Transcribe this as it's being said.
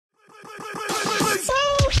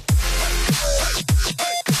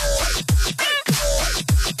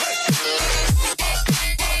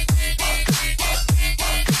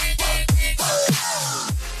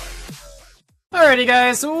Alrighty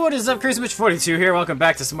guys, so what is up, Cruisemich42 here, welcome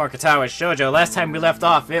back to some more Katawa Shoujo. Last time we left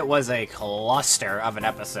off, it was a cluster of an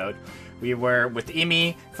episode. We were with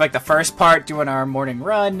Imi for like the first part, doing our morning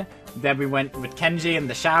run. Then we went with Kenji in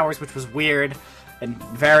the showers, which was weird. And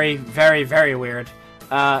very, very, very weird.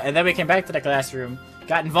 And then we came back to the classroom,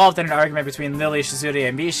 got involved in an argument between Lily, Shizuri,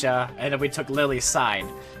 and Misha, and then we took Lily's side.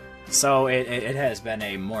 So it has been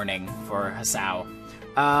a morning for Hisao.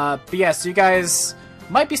 But yeah, so you guys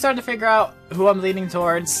might be starting to figure out who I'm leaning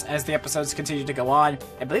towards as the episodes continue to go on.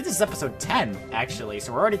 I believe this is episode 10, actually,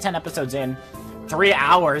 so we're already 10 episodes in, 3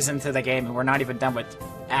 hours into the game, and we're not even done with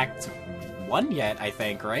Act 1 yet, I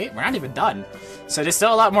think, right? We're not even done. So there's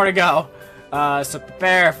still a lot more to go. So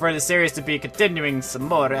prepare for the series to be continuing some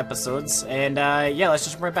more episodes, and yeah, let's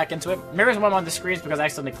just right back into it. Mirrors one on the screens because I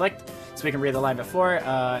accidentally clicked, so we can read the line before,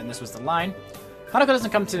 and this was the line. Hanako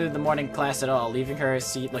doesn't come to the morning class at all, leaving her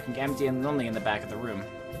seat looking empty and lonely in the back of the room.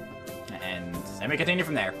 And then we continue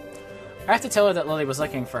from there. I have to tell her that Lily was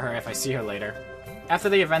looking for her if I see her later. After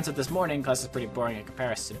the events of this morning, class is pretty boring in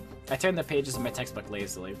comparison. I turn the pages of my textbook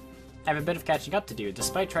lazily. I have a bit of catching up to do,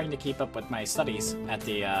 despite trying to keep up with my studies at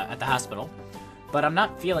the hospital. But I'm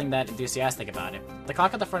not feeling that enthusiastic about it. The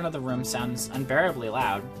clock at the front of the room sounds unbearably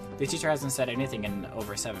loud. The teacher hasn't said anything in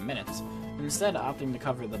over 7 minutes, instead opting to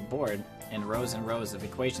cover the board in rows and rows of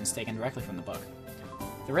equations taken directly from the book.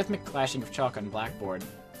 The rhythmic clashing of chalk on blackboard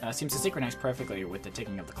seems to synchronize perfectly with the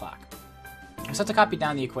ticking of the clock. I start to copy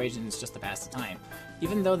down the equations just to pass the time,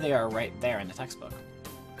 even though they are right there in the textbook.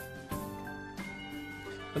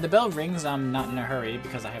 When the bell rings, I'm not in a hurry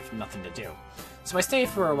because I have nothing to do. So I stay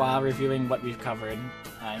for a while reviewing what we've covered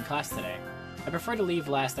in class today. I prefer to leave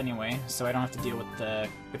last anyway, so I don't have to deal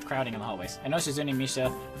with crowding in the hallways. I know Shizuni and Misha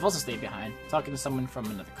have also stayed behind, talking to someone from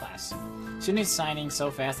another class. Shizuni's signing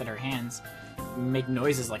so fast that her hands make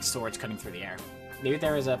noises like swords cutting through the air. Maybe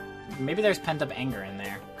there's pent-up anger in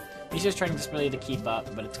there. Misha's trying desperately to keep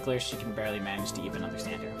up, but it's clear she can barely manage to even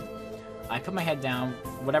understand her. I put my head down.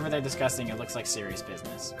 Whatever they're discussing, it looks like serious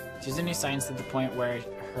business. Shizuni signs to the point where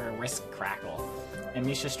her wrists crackle, and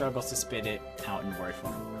Misha struggles to spit it out in word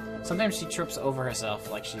form. Sometimes she trips over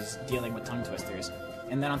herself like she's dealing with tongue twisters,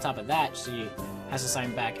 and then on top of that, she has to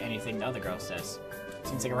sign back anything the other girl says.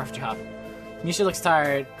 Seems like a rough job. Misha looks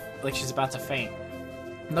tired, like she's about to faint.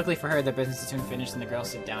 Luckily for her, their business is soon finished and the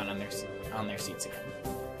girls sit down on their seats again.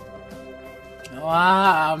 Oh,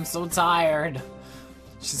 I'm so tired.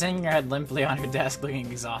 She's hanging her head limply on her desk, looking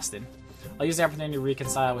exhausted. I'll use the opportunity to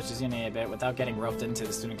reconcile with Shizune a bit without getting roped into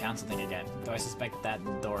the student council thing again, though I suspect that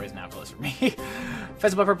door is now closed for me.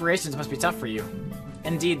 Festival preparations must be tough for you.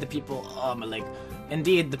 Indeed, the people... Oh, my leg.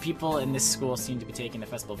 Indeed, the people in this school seem to be taking the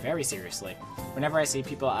festival very seriously. Whenever I see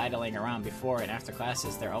people idling around before and after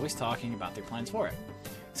classes, they're always talking about their plans for it.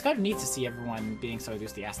 It's kind of neat to see everyone being so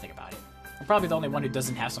enthusiastic about it. I'm probably the only one who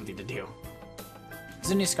doesn't have something to do.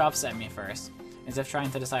 Shizune scoffs at me first, as if trying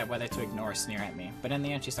to decide whether to ignore or sneer at me, but in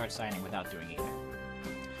the end she starts signing without doing either.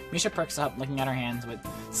 Misha perks up, looking at her hands with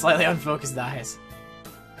slightly unfocused eyes.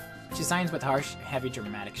 She signs with harsh, heavy,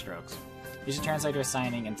 dramatic strokes. Misha translates her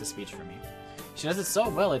signing into speech for me. She does it so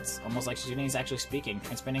well it's almost like Shizune is actually speaking,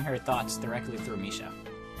 transmitting her thoughts directly through Misha.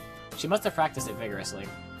 She must have practiced it vigorously.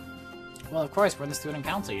 Well, of course, we're in the student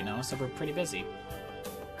council, you know, so we're pretty busy.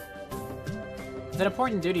 It's an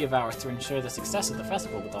important duty of ours to ensure the success of the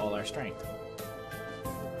festival with all our strength.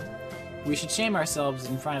 We should shame ourselves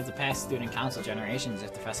in front of the past student council generations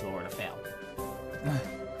if the festival were to fail.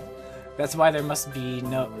 That's why there must be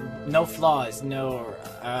no flaws,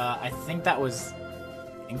 I think that was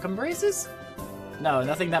income braces? No,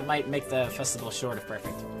 nothing that might make the festival short of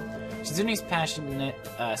perfect. Shizune's passionate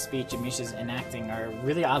speech and Misha's enacting are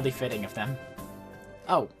really oddly fitting of them.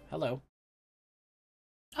 Oh, hello.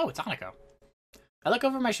 Oh, it's Hanako. I look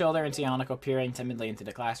over my shoulder and see Hanako peering timidly into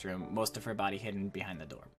the classroom, most of her body hidden behind the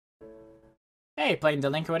door. Hey, playing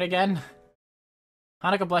delinquent again?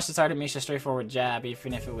 Hanako blushes hard at Misha's straightforward jab,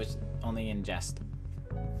 even if it was only in jest.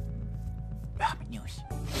 Ah, my news.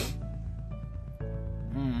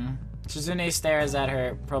 Shizune stares at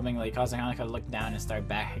her probingly, causing Hanako to look down and start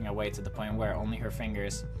backing away to the point where only her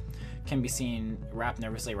fingers can be seen wrapped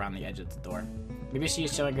nervously around the edge of the door. Maybe she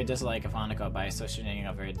is showing her dislike of Hanako by associating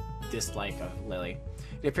of her dislike of Lily.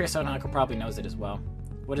 It appears so Hanako probably knows it as well.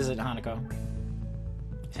 What is it, Hanako?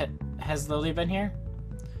 Has Lily been here?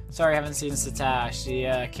 Sorry, I haven't seen Sata. She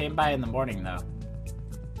came by in the morning, though.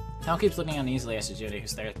 Hanako keeps looking uneasily at Shizune, who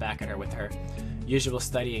stares back at her with her usual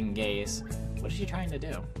studying gaze. What is she trying to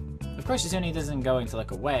do? Of course, Shizune isn't going to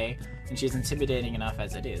look away, and she's intimidating enough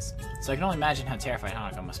as it is, so I can only imagine how terrified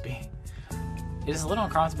Hanako must be. It is a little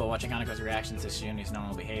uncomfortable watching Hanako's reaction to Shioni's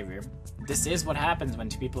normal behavior. This is what happens when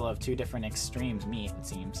two people of two different extremes meet, it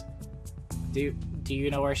seems. Do you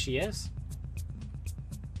know where she is?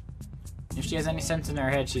 If she has any sense in her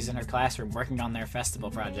head, she's in her classroom working on their festival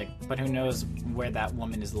project, but who knows where that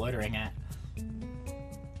woman is loitering at.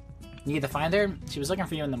 You need to find her? She was looking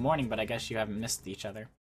for you in the morning, but I guess you haven't missed each other.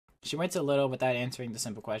 She waits a little without answering the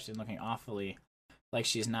simple question, looking awfully like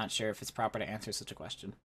she's not sure if it's proper to answer such a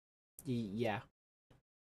question. Yeah.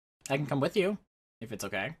 I can come with you, if it's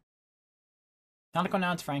okay. Hanako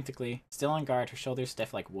nods frantically, still on guard, her shoulders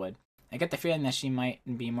stiff like wood. I get the feeling that she might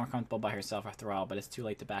be more comfortable by herself after all, but it's too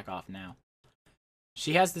late to back off now.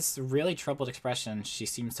 She has this really troubled expression she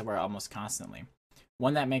seems to wear almost constantly.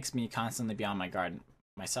 One that makes me constantly be on my guard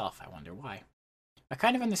myself. I wonder why. I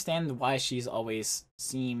kind of understand why she always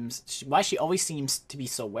seems to be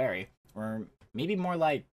so wary, or maybe more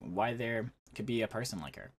like why there could be a person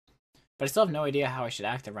like her. But I still have no idea how I should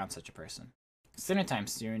act around such a person. It's dinner time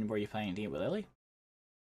soon. Were you planning to eat with Lily?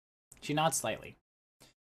 She nods slightly.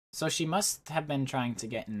 So she must have been trying to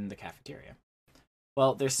get in the cafeteria.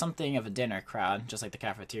 Well, there's something of a dinner crowd, just like the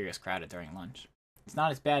cafeteria is crowded during lunch. It's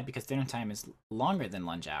not as bad because dinner time is longer than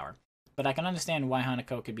lunch hour, but I can understand why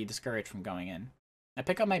Hanako could be discouraged from going in. I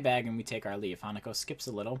pick up my bag and we take our leave. Hanako skips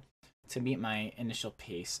a little to meet my initial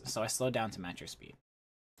pace, so I slow down to match her speed.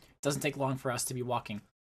 It doesn't take long for us to be walking.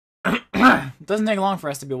 It doesn't take long for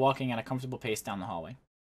us to be walking at a comfortable pace down the hallway.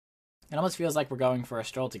 It almost feels like we're going for a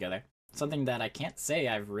stroll together, something that I can't say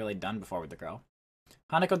I've really done before with the girl.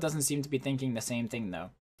 Hanako doesn't seem to be thinking the same thing,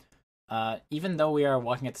 though. Even though we are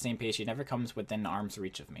walking at the same pace, she never comes within arm's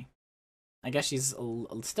reach of me. I guess she's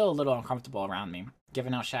still a little uncomfortable around me,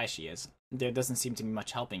 given how shy she is. There doesn't seem to be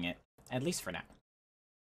much helping it, at least for now.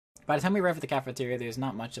 By the time we arrive at the cafeteria, there's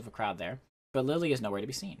not much of a crowd there, but Lily is nowhere to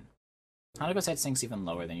be seen. Hanako's head sinks even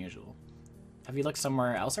lower than usual. Have you looked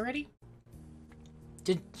somewhere else already?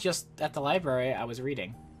 Just at the library, I was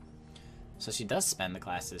reading. So she does spend the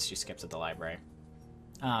classes she skips at the library.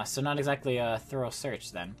 So not exactly a thorough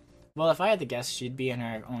search, then. Well, if I had to guess, she'd be in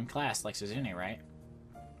her own class, like Suzune, right?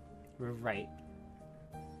 Right.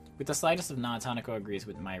 With the slightest of nods, Hanako agrees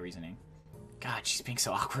with my reasoning. God, she's being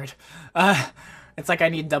so awkward. It's like I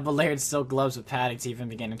need double-layered silk gloves with padding to even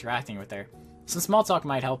begin interacting with her. Some small talk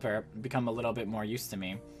might help her become a little bit more used to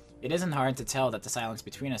me. It isn't hard to tell that the silence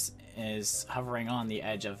between us is hovering on the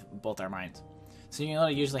edge of both our minds. So you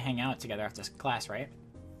usually hang out together after class, right?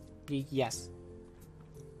 Yes.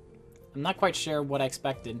 I'm not quite sure what I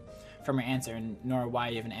expected from her answer, nor why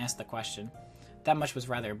I even asked the question. That much was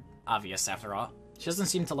rather obvious, after all. She doesn't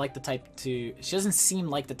seem like the type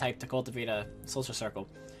to cultivate a social circle,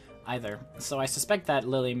 either. So I suspect that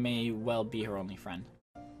Lily may well be her only friend.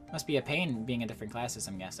 Must be a pain being in different classes,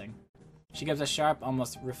 I'm guessing. She gives a sharp,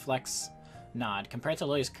 almost reflex nod. Compared to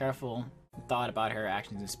Lily's careful thought about her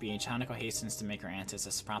actions and speech, Hanako hastens to make her answers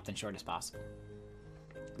as prompt and short as possible.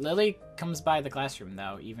 Lily comes by the classroom,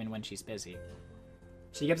 though, even when she's busy.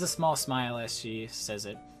 She gives a small smile as she says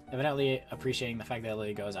it, evidently appreciating the fact that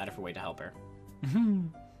Lily goes out of her way to help her.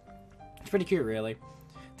 It's pretty cute, really.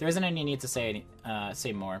 There isn't any need to say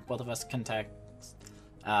more. Both of us contact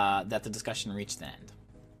that the discussion reached the end.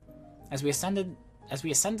 As we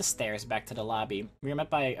ascend the stairs back to the lobby, we are met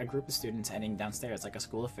by a group of students heading downstairs like a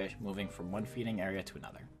school of fish moving from one feeding area to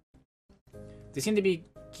another. They seem to be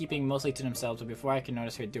keeping mostly to themselves, but before I can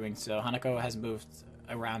notice her doing so, Hanako has moved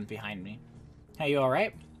around behind me. Hey, you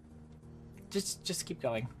alright? Just keep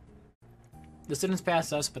going. The students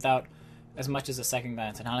pass us without as much as a second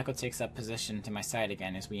glance, and Hanako takes up position to my side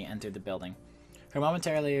again as we enter the building. Her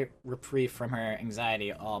momentarily reprieve from her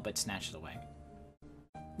anxiety all but snatched away.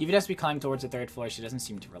 Even as we climb towards the third floor, she doesn't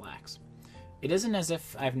seem to relax. It isn't as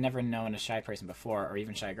if I've never known a shy person before, or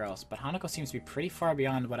even shy girls, but Hanako seems to be pretty far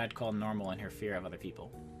beyond what I'd call normal in her fear of other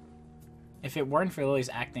people. If it weren't for Lily's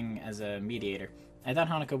acting as a mediator, I thought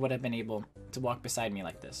Hanako would have been able to walk beside me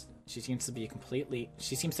like this. She seems to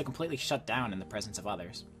completely shut down in the presence of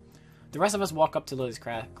others. The rest of us walk up to Lily's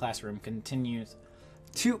classroom, continues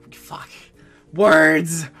to...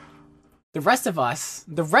 Words! The rest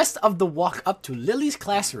of the walk up to Lily's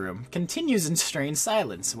classroom continues in strained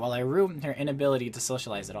silence, while I rue her inability to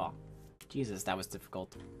socialize at all. Jesus, that was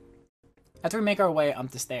difficult. After we make our way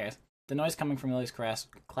up the stairs, the noise coming from Lily's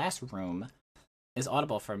classroom is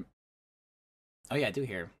audible from... Oh yeah, I do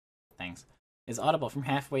hear. Thanks. Is audible from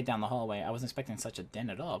halfway down the hallway. I wasn't expecting such a din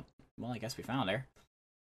at all. Well, I guess we found her.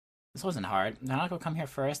 This wasn't hard. Did Hanako come here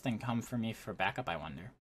first, then come for me for backup, I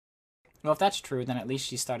wonder? Well, if that's true, then at least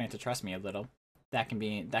she's starting to trust me a little. That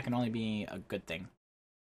can only be a good thing.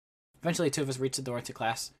 Eventually, two of us reach the door to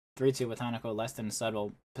class 3-2 with Hanako less than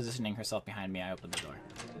subtle, positioning herself behind me. I opened the door.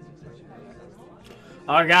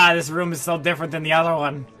 Oh god, this room is so different than the other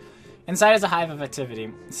one. Inside is a hive of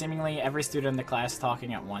activity, seemingly every student in the class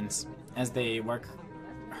talking at once, as they work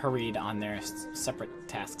hurried on their separate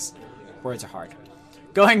tasks. Words are hard.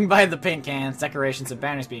 Going by the paint cans, decorations, and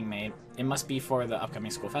banners being made, it must be for the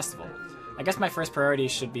upcoming school festival. I guess my first priority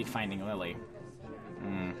should be finding Lily.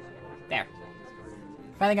 There.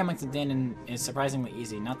 Finding amongst the din is surprisingly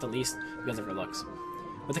easy, not the least because of her looks.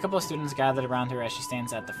 With a couple of students gathered around her as she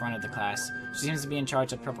stands at the front of the class, she seems to be in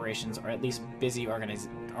charge of preparations, or at least busy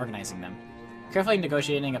organizing them. Carefully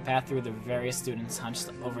negotiating a path through the various students hunched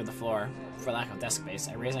over the floor for lack of desk space,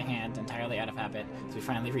 I raise a hand, entirely out of habit, as we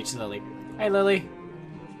finally reach Lily. Hey, Lily!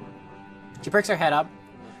 She perks her head up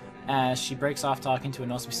as she breaks off talking to a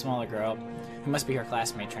noticeably smaller girl, who must be her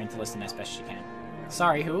classmate, trying to listen as best she can.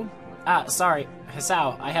 Sorry, who? Sorry.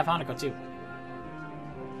 Hisao. I have Hanako, too.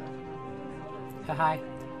 Hi.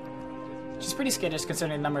 She's pretty skittish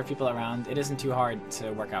considering the number of people around. It isn't too hard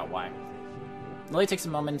to work out why. Lily takes a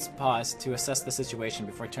moment's pause to assess the situation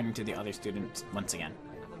before turning to the other student once again.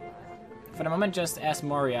 For the moment, just ask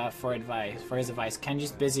Moria for his advice.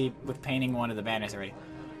 Kenji's busy with painting one of the banners already.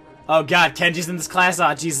 Oh god, Kenji's in this class?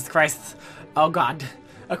 Oh, Jesus Christ. Oh god.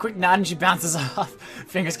 A quick nod and she bounces off,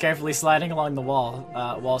 fingers carefully sliding along the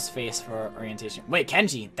wall's face for orientation. Wait,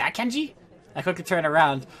 Kenji? That Kenji? I quickly turn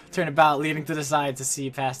about, leaning to the side to see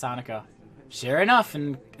past Hanako. Sure enough,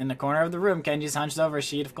 in the corner of the room, Kenji's hunched over a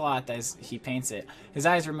sheet of cloth as he paints it. His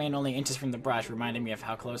eyes remain only inches from the brush, reminding me of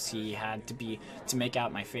how close he had to be to make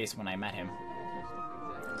out my face when I met him.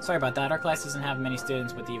 Sorry about that, our class doesn't have many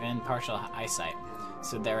students with even partial eyesight,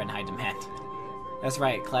 so they're in high demand. That's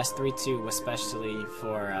right, class 3-2 was specially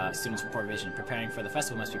for students with poor vision. Preparing for the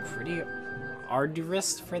festival must be pretty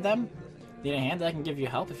arduous for them. Need a hand? I can give you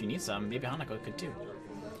help if you need some. Maybe Hanako could too.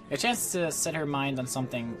 A chance to set her mind on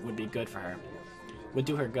something would be good for her. Would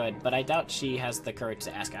do her good, but I doubt she has the courage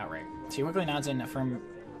to ask outright. She quickly nods in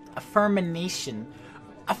affirmation.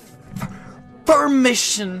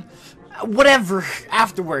 Whatever,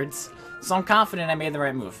 afterwards. So I'm confident I made the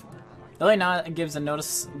right move. Lily gives a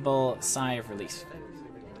noticeable sigh of relief.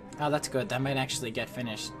 Oh, that's good. That might actually get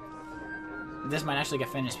finished. This might actually get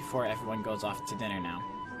finished before everyone goes off to dinner now.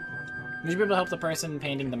 Would you be able to help the person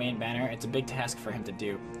painting the main banner? It's a big task for him to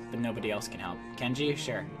do, but nobody else can help. Kenji?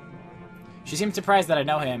 Sure. She seems surprised that I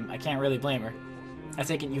know him. I can't really blame her. I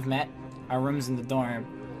take it you've met? Our rooms in the dorm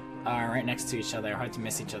are right next to each other. Hard to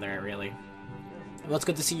miss each other, really. Well, it's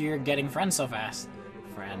good to see you're getting friends so fast.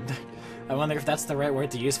 Friend. I wonder if that's the right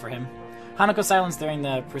word to use for him. Hanako's silence during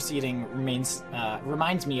the proceeding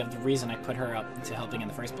reminds me of the reason I put her up to helping in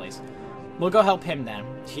the first place. We'll go help him then.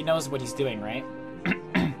 He knows what he's doing, right?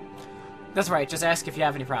 That's right, just ask if you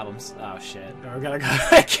have any problems. Oh shit, we're gonna go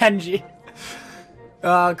Kenji.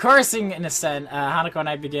 Chorusing in a sense, Hanako and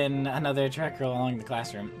I begin another trek along the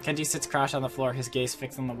classroom. Kenji sits crouched on the floor, his gaze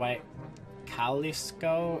fixed on the white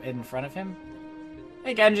Kalisco in front of him.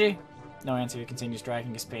 Hey Kenji! No answer, he continues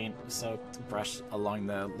dragging his paint-soaked brush along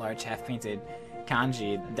the large half-painted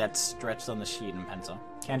kanji that's stretched on the sheet in pencil.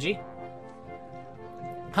 Kenji?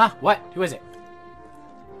 Huh? What? Who is it?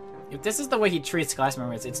 If this is the way he treats class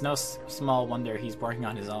members, it's no small wonder he's working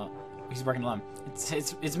on his own. He's working alone.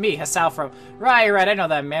 It's me, Hisao from... Right, I know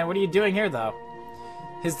that, man. What are you doing here, though?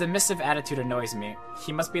 His dismissive attitude annoys me.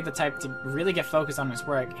 He must be the type to really get focused on his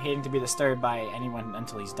work, hating to be disturbed by anyone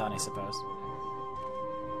until he's done, I suppose.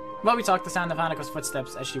 Well, we talk the sound of Hanako's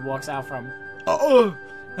footsteps as she walks out from...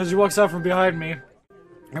 As she walks out from behind me.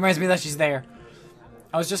 Reminds me that she's there.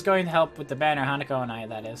 I was just going to help with the banner, Hanako and I,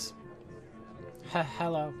 that is.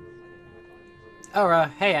 Hello. Oh,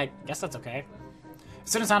 hey, I guess that's okay.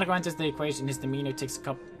 As soon as Hanako enters the equation, his demeanor takes a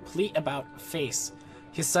complete about-face.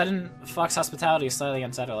 His sudden fox hospitality is slightly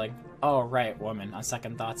unsettling. Oh, right, woman. On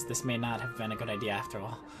second thoughts, this may not have been a good idea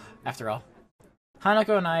after all.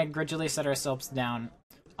 Hanako and I gradually set ourselves down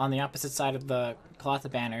on the opposite side of the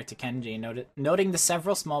cloth banner to Kenji, noting the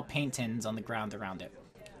several small paint tins on the ground around it.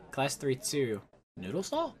 Class 3-2. Noodle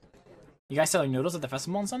stall? You guys selling noodles at the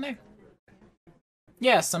festival on Sunday?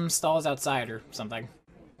 Yeah, some stalls outside or something.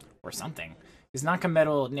 Or something. His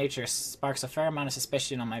non-committal nature sparks a fair amount of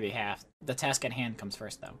suspicion on my behalf. The task at hand comes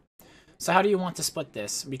first, though. So how do you want to split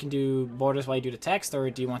this? We can do borders while you do the text, or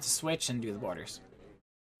do you want to switch and do the borders?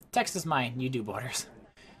 Text is mine, you do borders.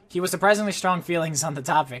 He was surprisingly strong feelings on the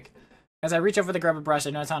topic. As I reach over to grab a brush, I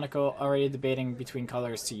notice Hanako already debating between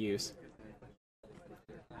colors to use.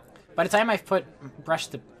 By the time I've put brush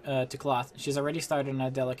to cloth, she's already started on a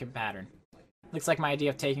delicate pattern. Looks like my idea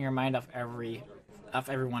of taking her mind off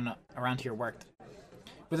everyone around here worked.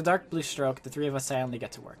 With a dark blue stroke, the three of us silently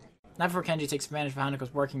get to work. Not before Kenji takes advantage of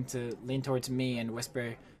Hanako's working to lean towards me and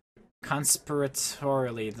whisper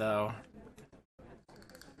conspiratorially, though.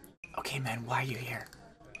 Okay, man, why are you here?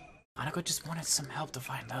 Hanako just wanted some help to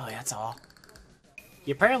find Lily, that's all.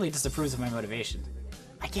 He apparently disapproves of my motivation.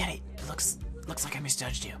 I get it. It looks like I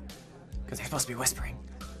misjudged you. Because they're supposed to be whispering.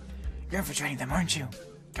 You're infiltrating them, aren't you?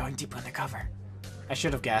 Going deep undercover. I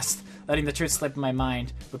should have guessed. Letting the truth slip in my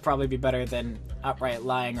mind would probably be better than outright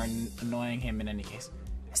lying or annoying him in any case.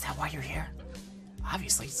 Is that why you're here?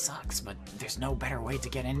 Obviously it sucks, but there's no better way to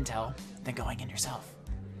get intel than going in yourself.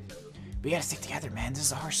 We gotta stick together, man. This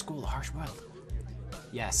is a harsh school, a harsh world.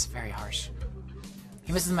 Yes, very harsh.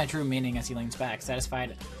 He misses my true meaning as he leans back,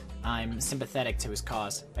 satisfied I'm sympathetic to his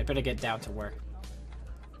cause. I'd better get down to work.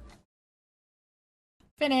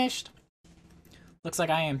 Finished! Looks like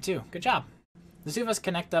I am too. Good job. The two of us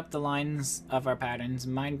connect up the lines of our patterns,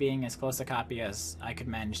 mine being as close a copy as I could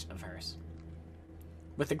manage of hers.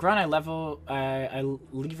 With a grunt, I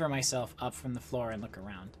lever myself up from the floor and look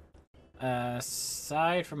around.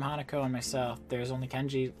 Aside from Hanako and myself, there's only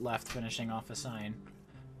Kenji left finishing off a sign,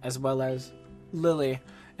 as well as Lily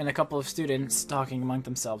and a couple of students talking among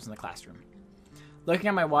themselves in the classroom. Looking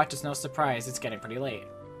at my watch, it's no surprise it's getting pretty late.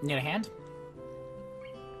 Need a hand?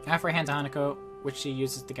 I offer a hand to Hanako, which she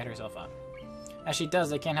uses to get herself up. As she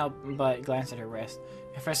does, I can't help but glance at her wrist.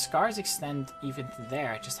 If her scars extend even to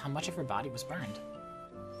there, just how much of her body was burned.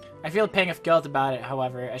 I feel a pang of guilt about it,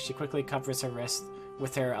 however, as she quickly covers her wrist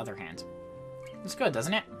with her other hand. It's good,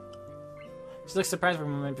 doesn't it? She looks surprised for a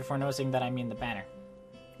moment before noticing that I mean the banner.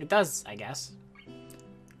 It does, I guess.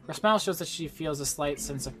 Her smile shows that she feels a slight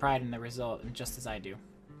sense of pride in the result, just as I do.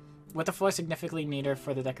 With the floor significantly neater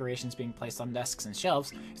for the decorations being placed on desks and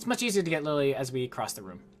shelves, it's much easier to get Lily as we cross the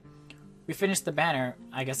room. We finished the banner.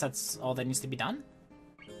 I guess that's all that needs to be done?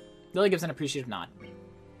 Lily gives an appreciative nod.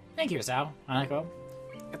 Thank you, Hisao, Hanako.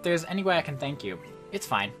 If there's any way I can thank you, it's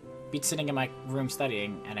fine. Beats sitting in my room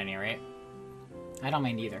studying, at any rate. I don't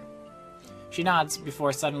mind either. She nods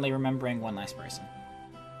before suddenly remembering one last person.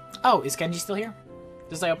 Oh, is Kenji still here?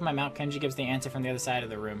 Just as I open my mouth, Kenji gives the answer from the other side of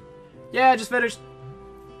the room. Yeah, just finished.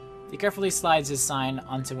 He carefully slides his sign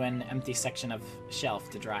onto an empty section of shelf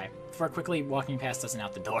to dry, before quickly walking past us and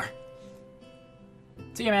out the door.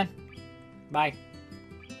 See you, man. Bye.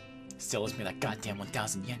 Still owes me that goddamn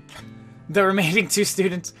 1,000 yen. The remaining two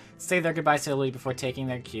students say their goodbyes to Lily before taking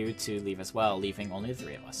their cue to leave as well, leaving only the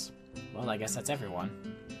three of us. Well, I guess that's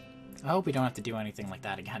everyone. I hope we don't have to do anything like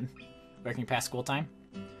that again. Working past school time?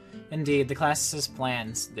 Indeed, the class's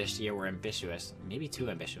plans this year were ambitious. Maybe too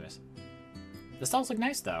ambitious. The stalls look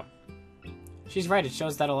nice, though. She's right, it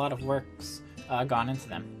shows that a lot of work's gone into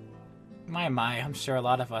them. My, I'm sure a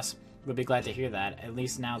lot of us would be glad to hear that. At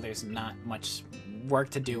least now there's not much work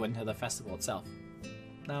to do until the festival itself.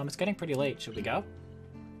 It's getting pretty late. Should we go?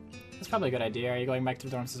 That's probably a good idea. Are you going back to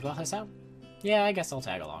the dorms as well, Hisao? Yeah, I guess I'll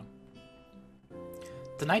tag along.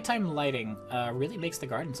 The nighttime lighting really makes the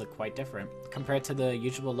gardens look quite different compared to the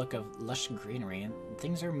usual look of lush greenery, and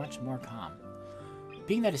things are much more calm.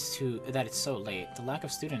 Being that it's so late, the lack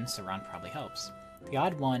of students around probably helps. The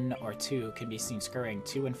odd one or two can be seen scurrying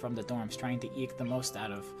to and from the dorms trying to eke the most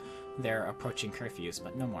out of their approaching curfews,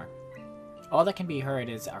 but no more. All that can be heard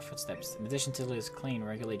is our footsteps, in addition to Liz Clean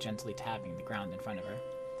regularly gently tapping the ground in front of her.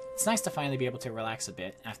 It's nice to finally be able to relax a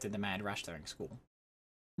bit after the mad rush during school.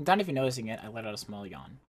 Without even noticing it, I let out a small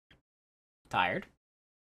yawn. Tired?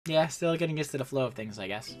 Yeah, still getting used to the flow of things, I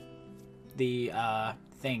guess. The,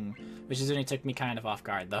 thing, which only took me kind of off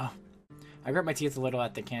guard, though. I grit my teeth a little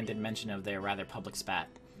at the candid mention of their rather public spat.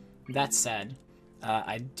 That said,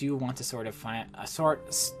 I do want to sort out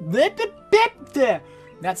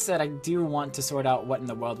what in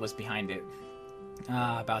the world was behind it.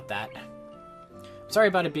 About that. Sorry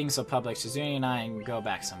about it being so public. Shizune and I go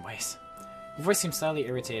back some ways. Her voice seems slightly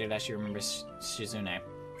irritated as she remembers Shizune,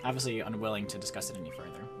 obviously unwilling to discuss it any further.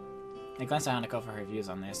 I glance at Hanako for her views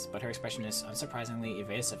on this, but her expression is unsurprisingly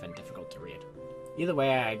evasive and difficult to read. Either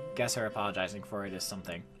way, I guess her apologizing for it is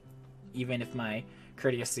something, even if my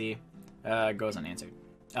curiosity goes unanswered.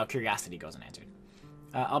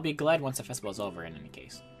 I'll be glad once the festival is over in any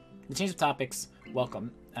case. The change of topics,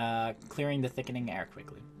 welcome, clearing the thickening air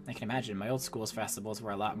quickly. I can imagine my old school's festivals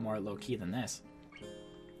were a lot more low-key than this.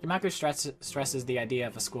 Yamaku stresses the idea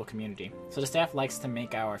of a school community, so the staff likes to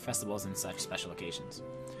make our festivals in such special occasions.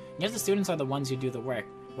 Yet the students are the ones who do the work.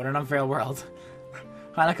 What an unfair world.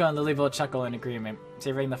 Hanako and Lily both chuckle in agreement,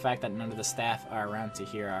 savoring the fact that none of the staff are around to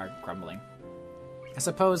hear our grumbling. I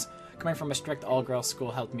suppose coming from a strict all-girls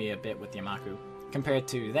school helped me a bit with Yamaku. Compared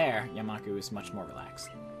to there, Yamaku is much more relaxed.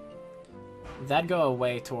 That'd go a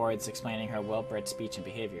way towards explaining her well-bred speech and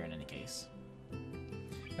behavior in any case.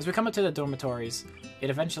 As we come up to the dormitories, it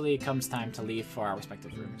eventually comes time to leave for our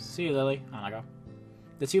respective rooms. See you, Lily. On I go.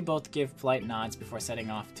 The two both give polite nods before setting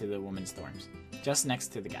off to the women's dorms, just next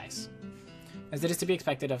to the guys. As it is to be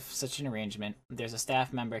expected of such an arrangement, there's a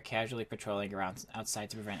staff member casually patrolling around outside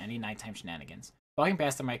to prevent any nighttime shenanigans. Walking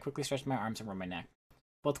past them, I quickly stretched my arms and rubbed my neck,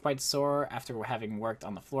 both quite sore after having worked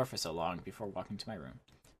on the floor for so long before walking to my room.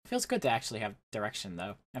 It feels good to actually have direction,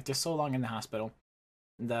 though. After so long in the hospital,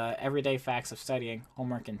 the everyday facts of studying,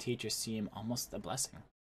 homework, and teachers seem almost a blessing.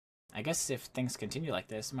 I guess if things continue like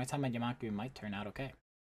this, my time at Yamaku might turn out okay.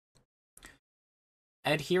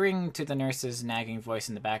 Adhering to the nurse's nagging voice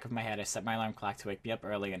in the back of my head, I set my alarm clock to wake me up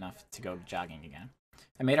early enough to go jogging again.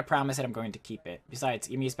 I made a promise that I'm going to keep it. Besides,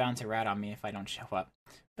 Emi's bound to rat on me if I don't show up.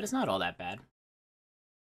 But it's not all that bad.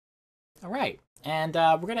 Alright, and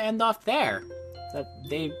we're going to end off there. Is that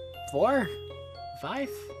day 4? 5?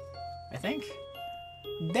 I think?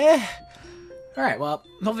 Alright, well,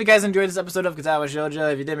 hopefully you guys enjoyed this episode of Katawa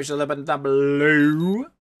Shoujo. If you did, make sure to like button down below.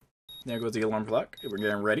 There goes the alarm clock. We're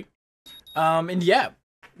getting ready. And yeah,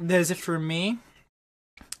 that's it for me.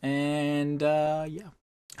 And, yeah.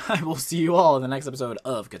 I will see you all in the next episode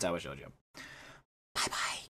of Katawa Shoujo.